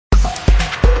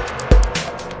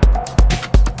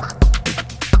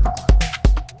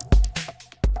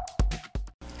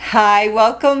Hi,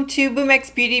 welcome to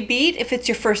Boomx Beauty Beat. If it's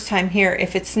your first time here,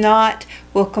 if it's not,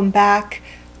 welcome back.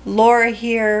 Laura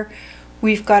here.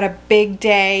 We've got a big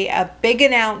day, a big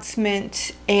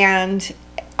announcement, and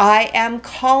I am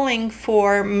calling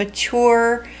for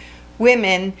mature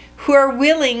women who are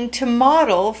willing to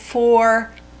model for,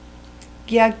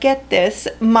 yeah, get this,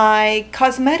 my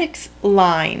cosmetics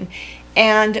line.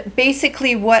 And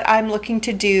basically what I'm looking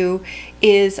to do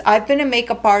is, I've been a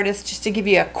makeup artist, just to give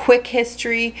you a quick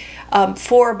history,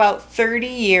 for about 30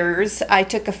 years. I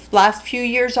took the last few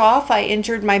years off. I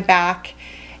injured my back,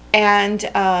 and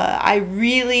I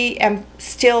really am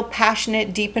still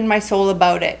passionate deep in my soul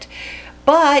about it.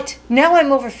 But now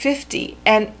I'm over 50,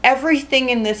 and everything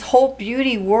in this whole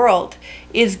beauty world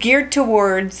is geared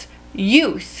towards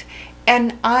youth,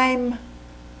 and I'm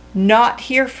not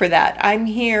here for that. I'm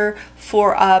here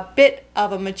for a bit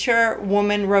of a mature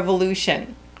woman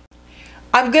revolution.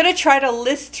 I'm going to try to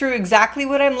list through exactly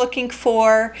what I'm looking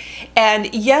for,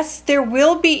 and yes, there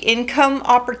will be income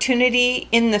opportunity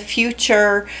in the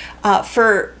future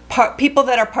for people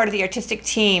that are part of the artistic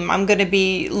team. I'm going to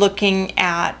be looking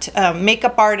at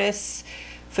makeup artists,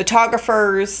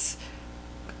 photographers,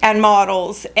 and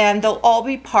models, and they'll all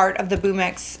be part of the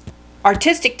Boomx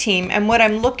artistic team. And what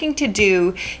I'm looking to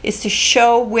do is to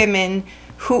show women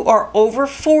who are over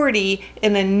 40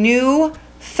 in a new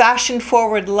fashion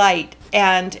forward light.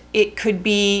 And it could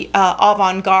be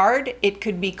avant-garde, it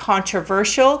could be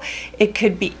controversial, it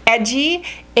could be edgy,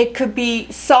 it could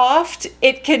be soft,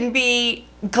 it can be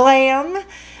glam,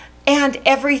 and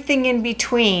everything in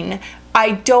between.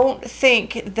 I don't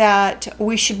think that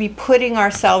we should be putting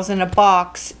ourselves in a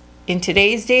box in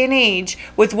today's day and age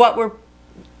with what we're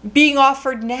being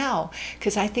offered now,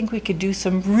 because I think we could do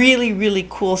some really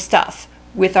cool stuff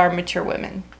with our mature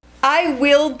women. I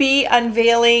will be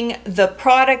unveiling the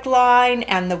product line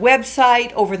and the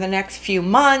website over the next few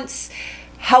months.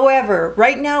 However,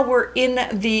 right now we're in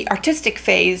the artistic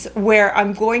phase where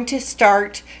I'm going to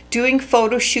start doing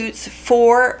photo shoots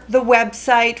for the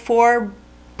website, for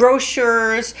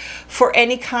brochures, for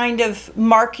any kind of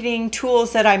marketing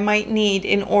tools that I might need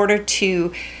in order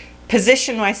to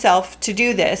position myself to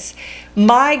do this.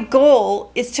 My goal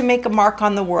is to make a mark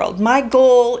on the world. My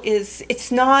goal is,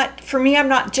 it's not, for me, I'm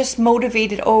not just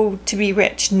motivated, oh, to be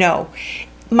rich. No.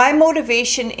 My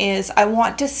motivation is, I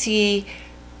want to see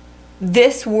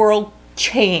this world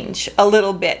change a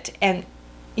little bit. And,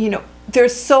 you know,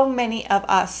 there's so many of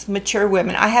us mature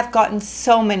women. I have gotten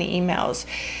so many emails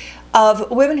of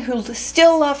women who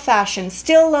still love fashion,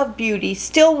 still love beauty,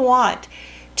 still want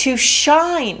to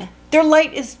shine. Their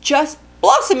light is just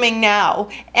blossoming now,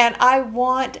 and I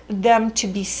want them to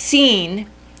be seen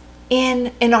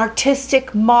in an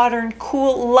artistic, modern,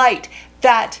 cool light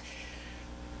that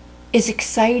is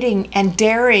exciting and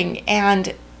daring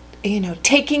and, you know,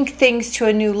 taking things to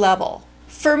a new level.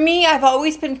 For me, I've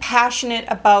always been passionate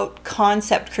about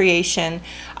concept creation.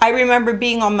 I remember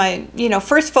being on my,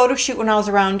 first photo shoot when I was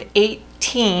around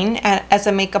 18 as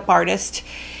a makeup artist.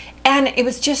 And it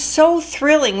was just so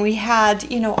thrilling. We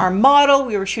had, our model,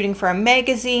 we were shooting for a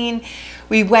magazine.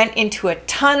 We went into a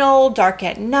tunnel, dark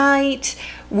at night,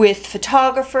 with a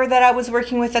photographer that I was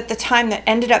working with at the time that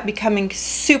ended up becoming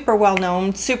super well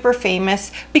known, super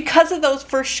famous because of those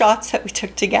first shots that we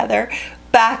took together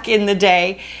back in the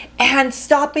day, and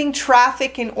stopping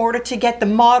traffic in order to get the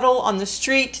model on the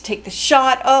street to take the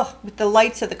shot. Oh, with the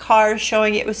lights of the cars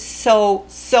showing, it was so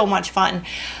much fun.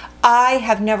 I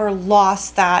have never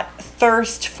lost that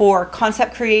thirst for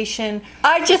concept creation.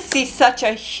 I just see such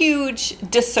a huge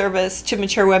disservice to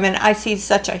mature women. I see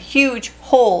such a huge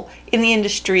hole in the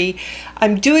industry.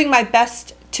 I'm doing my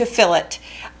best to fill it.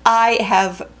 I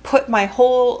have put my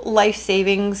whole life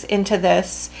savings into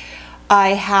this.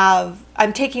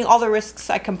 I'm taking all the risks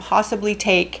I can possibly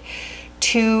take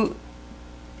to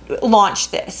launch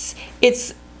this.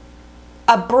 It's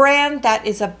a brand that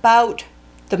is about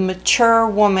the mature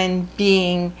woman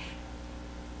being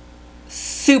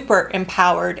super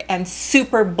empowered and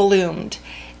super bloomed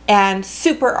and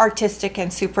super artistic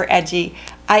and super edgy.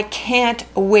 I can't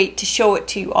wait to show it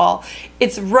to you all.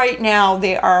 It's right now,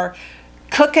 they are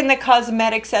cooking the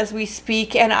cosmetics as we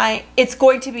speak, and it's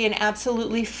going to be an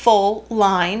absolutely full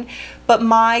line, but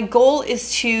my goal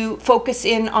is to focus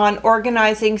in on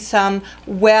organizing some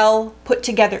well put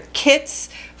together kits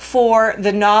for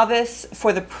the novice,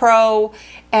 for the pro,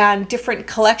 and different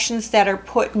collections that are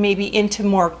put maybe into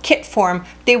more kit form.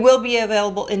 They will be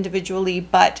available individually,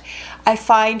 but I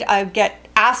find I get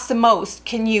asked the most,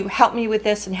 can you help me with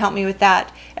this and help me with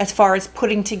that, as far as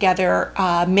putting together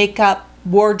makeup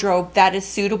wardrobe that is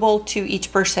suitable to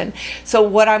each person. So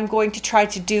what I'm going to try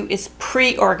to do is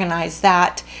pre-organize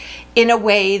that in a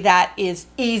way that is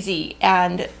easy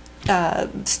and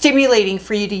stimulating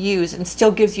for you to use and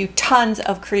still gives you tons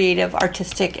of creative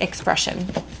artistic expression.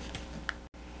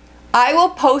 I will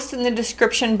post in the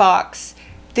description box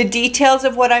the details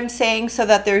of what I'm saying so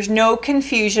that there's no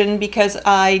confusion, because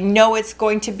I know it's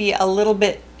going to be a little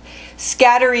bit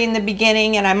scattery in the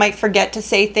beginning and I might forget to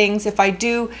say things. If I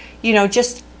do, you know,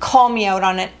 just call me out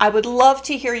on it. I would love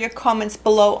to hear your comments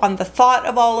below on the thought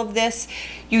of all of this.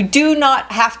 You do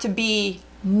not have to be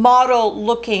model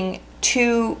looking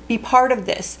to be part of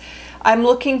this. I'm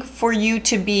looking for you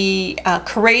to be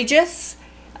courageous,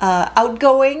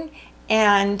 outgoing,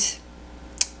 and,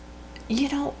 you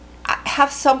know,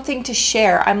 have something to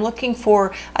share. I'm looking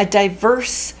for a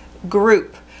diverse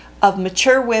group of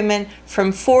mature women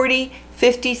from 40,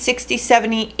 50, 60,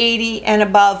 70, 80 and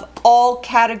above, all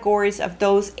categories of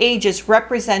those ages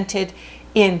represented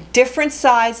in different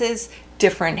sizes,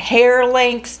 different hair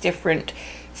lengths, different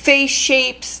face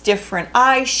shapes, different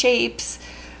eye shapes,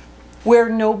 where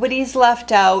nobody's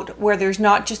left out, where there's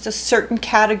not just a certain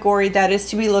category that is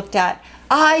to be looked at.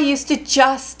 I used to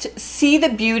just see the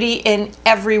beauty in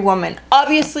every woman.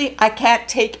 Obviously, I can't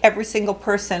take every single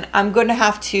person. I'm going to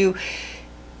have to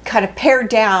kind of pare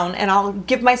down, and I'll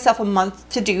give myself a month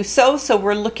to do so. So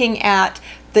we're looking at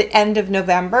the end of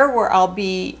November, where I'll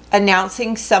be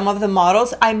announcing some of the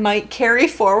models. I might carry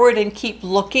forward and keep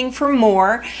looking for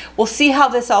more. We'll see how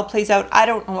this all plays out. I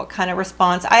don't know what kind of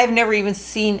response. I have never even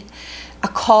seen a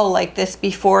call like this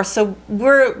before, so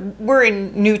we're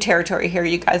in new territory here,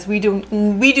 you guys. We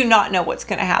do not know what's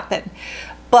going to happen,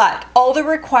 but all the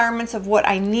requirements of what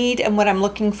I need and what I'm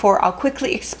looking for, I'll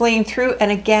quickly explain through,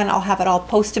 and again, I'll have it all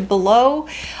posted below.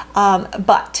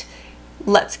 But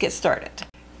let's get started.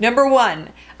 Number one,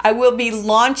 I will be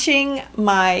launching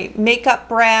my makeup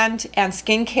brand and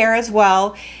skincare as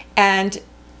well, and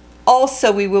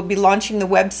also, we will be launching the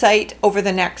website over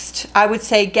the next, I would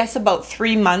say, guess about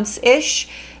 3 months-ish.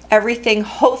 Everything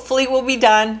hopefully will be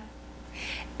done.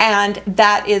 And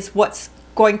that is what's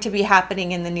going to be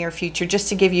happening in the near future, just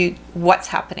to give you what's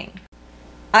happening.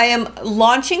 I am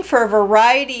launching for a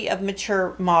variety of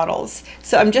mature models.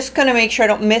 So I'm just going to make sure I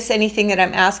don't miss anything that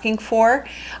I'm asking for.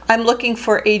 I'm looking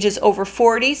for ages over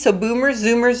 40. So boomers,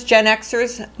 zoomers, Gen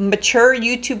Xers, mature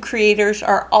YouTube creators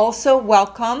are also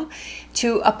welcome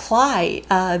to apply,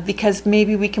 because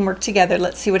maybe we can work together.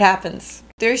 Let's see what happens.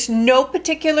 There's no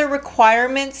particular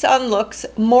requirements on looks.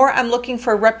 More, I'm looking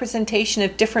for a representation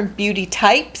of different beauty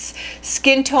types,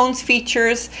 skin tones,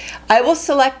 features. I will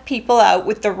select people out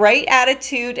with the right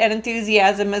attitude and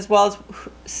enthusiasm, as well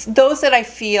as those that I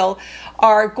feel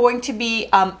are going to be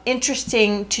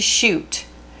interesting to shoot.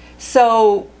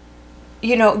 So,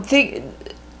 you know, the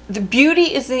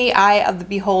beauty is in the eye of the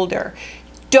beholder.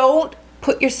 Don't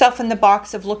put yourself in the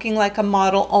box of looking like a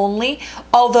model only.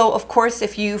 Although, of course,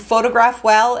 if you photograph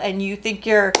well and you think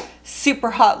you're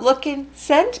super hot looking,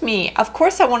 send me. Of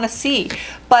course, I want to see.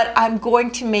 But I'm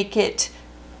going to make it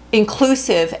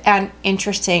inclusive and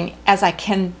interesting as I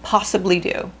can possibly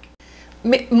do.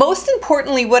 Most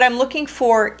importantly, what I'm looking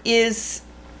for is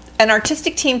an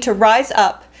artistic team to rise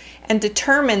up and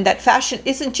determine that fashion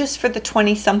isn't just for the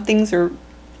 20-somethings or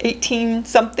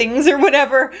 18-somethings or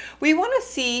whatever. We want to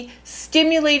see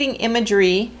stimulating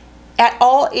imagery at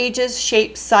all ages,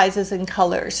 shapes, sizes, and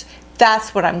colors.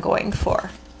 That's what I'm going for.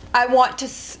 I want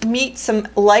to meet some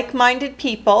like-minded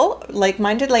people,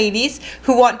 like-minded ladies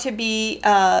who want to be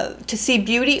to see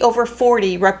beauty over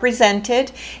 40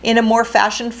 represented in a more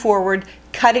fashion-forward,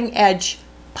 cutting-edge,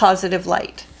 positive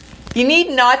light. You need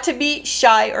not to be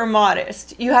shy or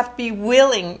modest. You have to be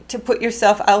willing to put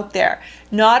yourself out there,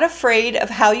 not afraid of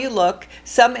how you look.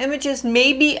 Some images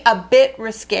may be a bit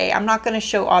risque. I'm not going to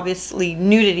show, obviously,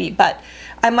 nudity, but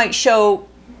I might show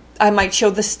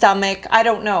the stomach. I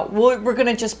don't know. We're going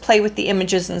to just play with the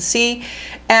images and see.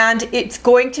 And it's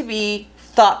going to be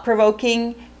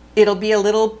thought-provoking. It'll be a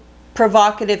little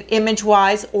provocative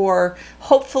image-wise, or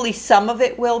hopefully some of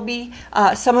it will be.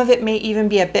 Some of it may even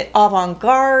be a bit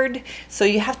avant-garde. So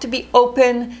you have to be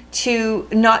open to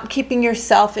not keeping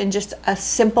yourself in just a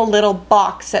simple little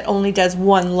box that only does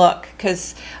one look,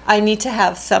 because I need to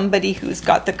have somebody who's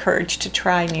got the courage to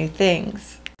try new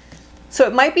things. So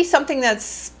it might be something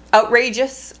that's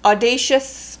outrageous,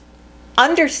 audacious,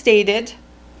 understated,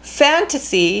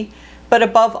 fantasy, but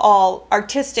above all,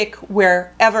 artistic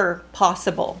wherever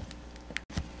possible.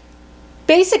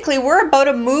 Basically, we're about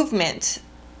a movement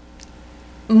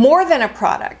more than a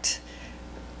product.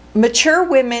 Mature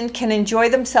women can enjoy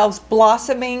themselves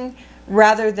blossoming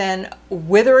rather than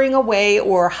withering away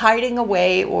or hiding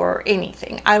away or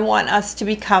anything. I want us to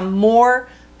become more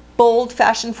bold,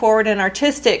 fashion forward, and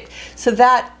artistic, so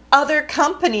that other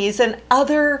companies and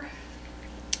other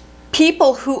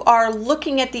people who are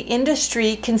looking at the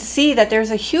industry can see that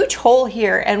there's a huge hole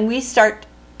here, and we start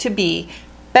to be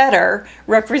better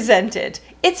represented.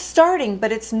 It's starting,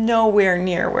 but it's nowhere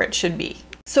near where it should be.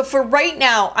 So for right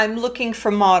now, I'm looking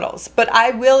for models, but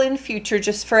I will in future,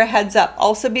 just for a heads up,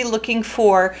 also be looking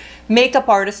for makeup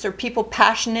artists or people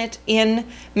passionate in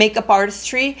makeup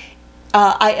artistry.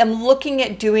 I am looking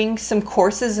at doing some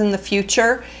courses in the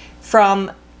future,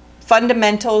 from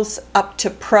fundamentals up to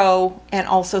pro, and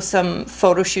also some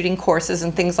photo shooting courses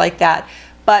and things like that.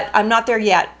 But I'm not there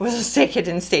yet. We'll just take it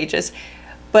in stages.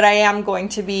 But I am going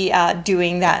to be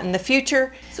doing that in the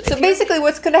future. So basically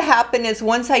what's going to happen is,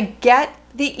 once I get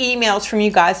the emails from you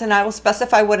guys, and I will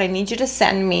specify what I need you to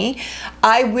send me,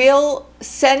 I will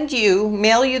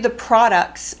mail you the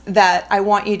products that I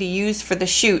want you to use for the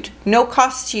shoot. No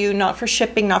cost to you, not for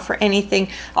shipping, not for anything.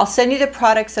 I'll send you the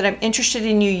products that I'm interested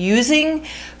in you using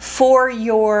for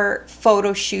your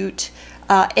photo shoot,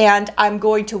 and I'm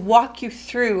going to walk you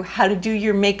through how to do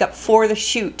your makeup for the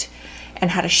shoot and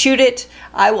how to shoot it.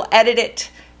 I will edit it,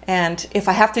 and if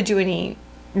I have to do any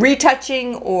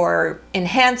retouching or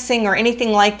enhancing or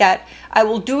anything like that, I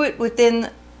will do it within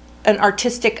an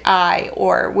artistic eye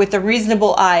or with a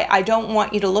reasonable eye. I don't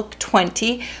want you to look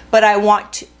 20, but I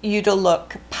want you to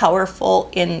look powerful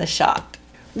in the shot.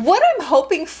 What I'm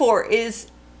hoping for is,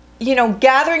 you know,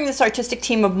 gathering this artistic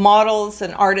team of models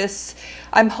and artists.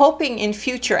 I'm hoping in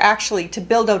future actually to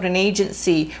build out an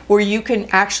agency where you can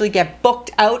actually get booked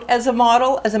out as a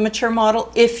model, as a mature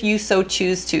model, if you so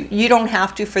choose to. You don't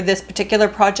have to for this particular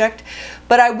project,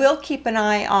 but I will keep an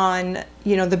eye on,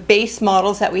 you know, the base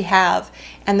models that we have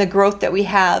and the growth that we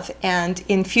have, and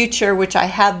in future, which I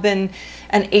have been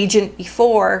an agent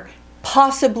before,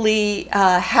 possibly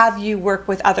have you work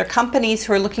with other companies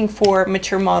who are looking for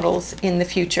mature models in the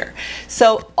future.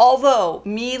 So although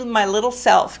me, my little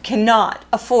self, cannot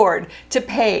afford to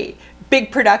pay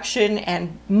big production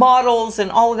and models and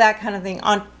all of that kind of thing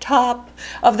on top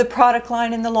of the product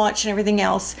line and the launch and everything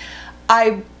else,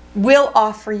 I will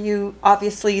offer you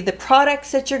obviously the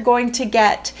products that you're going to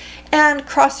get, and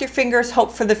cross your fingers,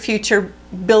 hope for the future,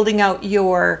 building out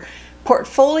your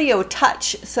portfolio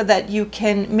touch so that you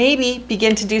can maybe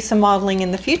begin to do some modeling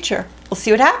in the future. We'll see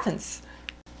what happens.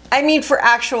 I mean, for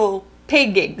actual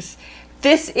paid gigs.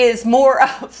 This is more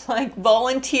of like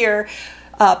volunteer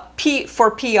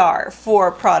for PR,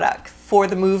 for product, for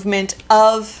the movement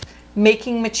of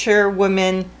making mature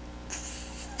women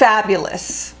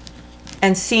fabulous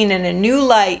and seen in a new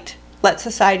light. Let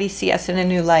society see us in a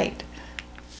new light.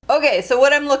 Okay, so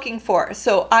what I'm looking for.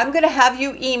 So I'm going to have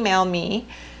you email me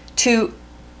to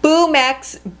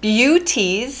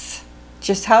boomxbeauties,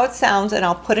 just how it sounds, and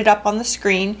I'll put it up on the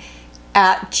screen,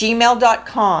 at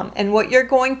gmail.com. And what you're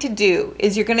going to do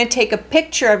is you're going to take a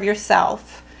picture of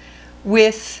yourself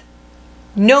with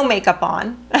no makeup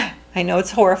on. I know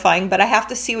it's horrifying, but I have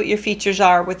to see what your features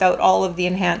are without all of the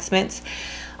enhancements.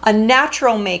 A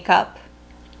natural makeup,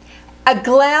 a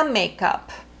glam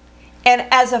makeup, and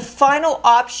as a final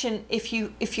option, if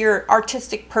you're an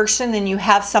artistic person and you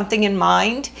have something in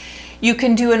mind, you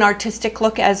can do an artistic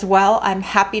look as well. I'm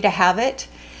happy to have it.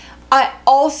 I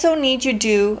also need you to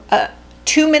do a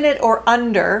 2-minute or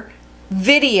under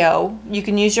video. You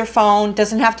can use your phone,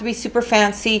 doesn't have to be super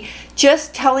fancy,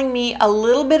 just telling me a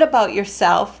little bit about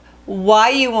yourself, why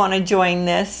you want to join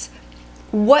this,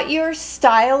 what your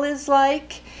style is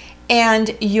like,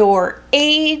 and your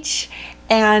age,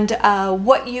 and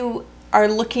what you are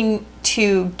looking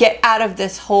to get out of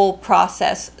this whole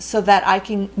process so that I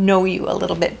can know you a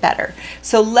little bit better.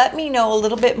 So let me know a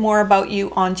little bit more about you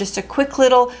on just a quick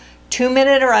little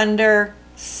 2-minute or under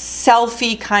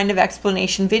selfie kind of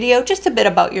explanation video, just a bit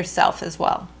about yourself as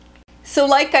well. So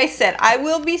like I said, I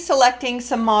will be selecting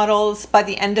some models by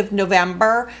the end of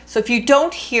November. So if you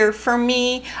don't hear from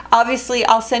me, obviously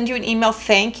I'll send you an email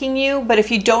thanking you, but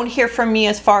if you don't hear from me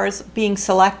as far as being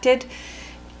selected,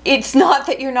 it's not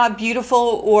that you're not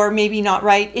beautiful or maybe not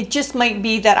right. It just might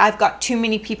be that I've got too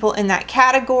many people in that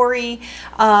category,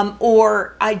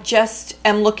 or I just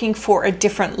am looking for a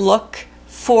different look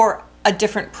for a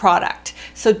different product.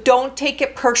 So don't take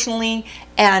it personally,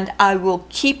 and I will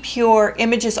keep your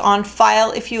images on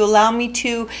file if you allow me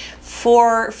to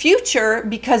for future,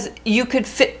 because you could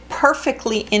fit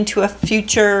perfectly into a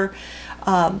future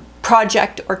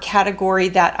project or category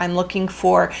that I'm looking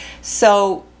for.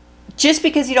 So just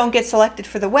because you don't get selected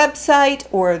for the website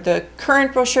or the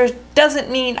current brochure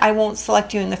doesn't mean I won't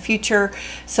select you in the future.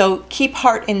 So keep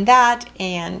heart in that,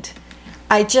 and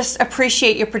I just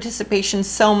appreciate your participation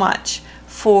so much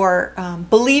for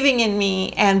believing in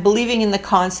me and believing in the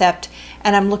concept.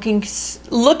 And I'm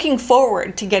looking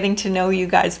forward to getting to know you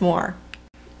guys more.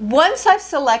 Once I've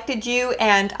selected you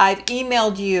and I've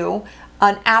emailed you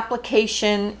an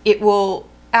application, it will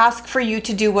ask for you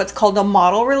to do what's called a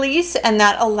model release, and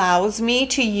that allows me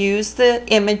to use the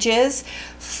images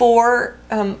for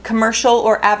commercial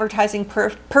or advertising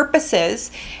purposes,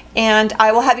 and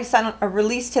I will have you sign a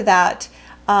release to that,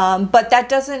 but that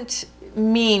doesn't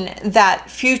mean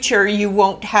that future you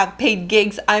won't have paid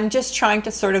gigs. I'm just trying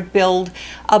to sort of build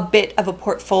a bit of a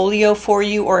portfolio for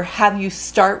you, or have you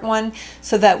start one,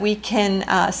 so that we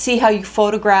can see how you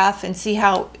photograph and see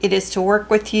how it is to work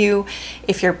with you,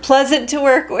 if you're pleasant to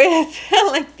work with.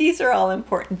 Like, these are all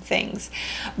important things.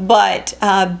 But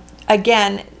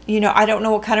again, you know, I don't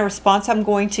know what kind of response I'm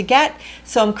going to get,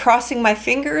 so I'm crossing my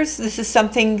fingers. This is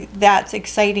something that's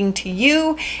exciting to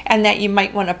you and that you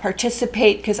might want to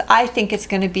participate, because I think it's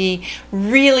going to be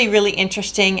really, really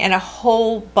interesting and a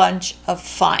whole bunch of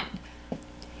fun.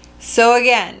 So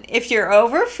again, if you're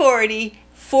over 40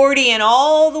 and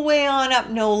all the way on up,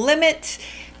 no limit,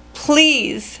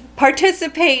 please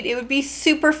participate. It would be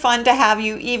super fun to have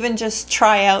you even just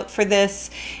try out for this.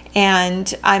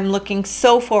 And I'm looking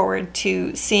so forward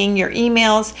to seeing your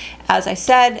emails. As I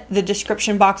said, the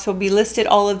description box will be listed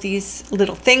all of these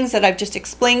little things that I've just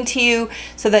explained to you,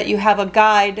 so that you have a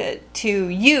guide to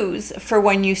use for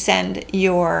when you send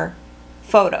your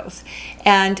photos.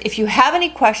 And if you have any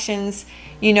questions,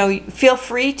 you know, feel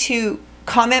free to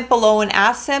comment below and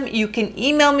ask them. You can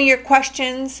email me your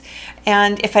questions,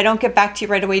 and if I don't get back to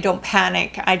you right away, don't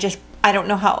panic. I don't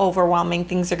know how overwhelming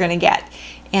things are going to get,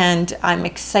 and I'm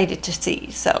excited to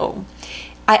see. So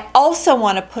I also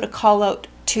want to put a call out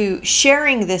to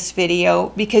sharing this video,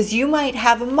 because you might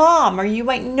have a mom, or you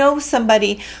might know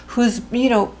somebody who's, you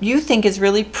know, you think is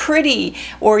really pretty,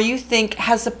 or you think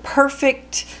has a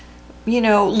perfect, you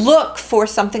know, look for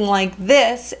something like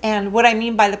this. And what I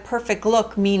mean by the perfect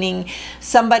look, meaning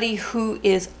somebody who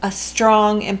is a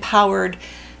strong, empowered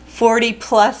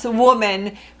 40+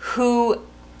 woman who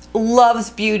loves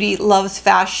beauty, loves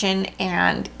fashion,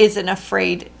 and isn't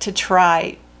afraid to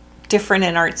try different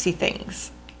and artsy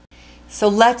things. So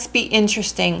let's be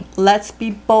interesting, let's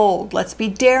be bold, let's be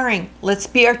daring, let's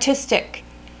be artistic,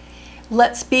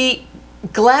 let's be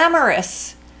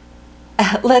glamorous,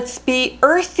 let's be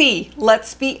earthy,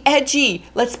 let's be edgy,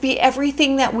 let's be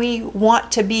everything that we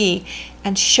want to be,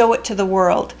 and show it to the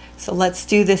world. So let's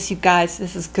do this, you guys.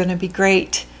 This is gonna be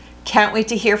great. Can't wait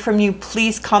to hear from you.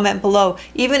 Please comment below,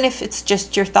 even if it's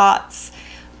just your thoughts.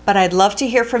 But I'd love to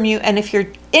hear from you, and if you're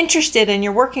interested and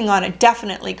you're working on it,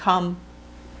 definitely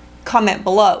comment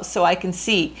below so I can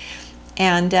see.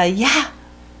 And yeah,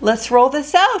 let's roll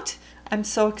this out. I'm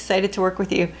so excited to work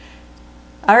with you.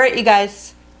 All right, you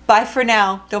guys, bye for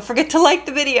now. Don't forget to like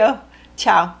the video.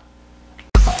 Ciao.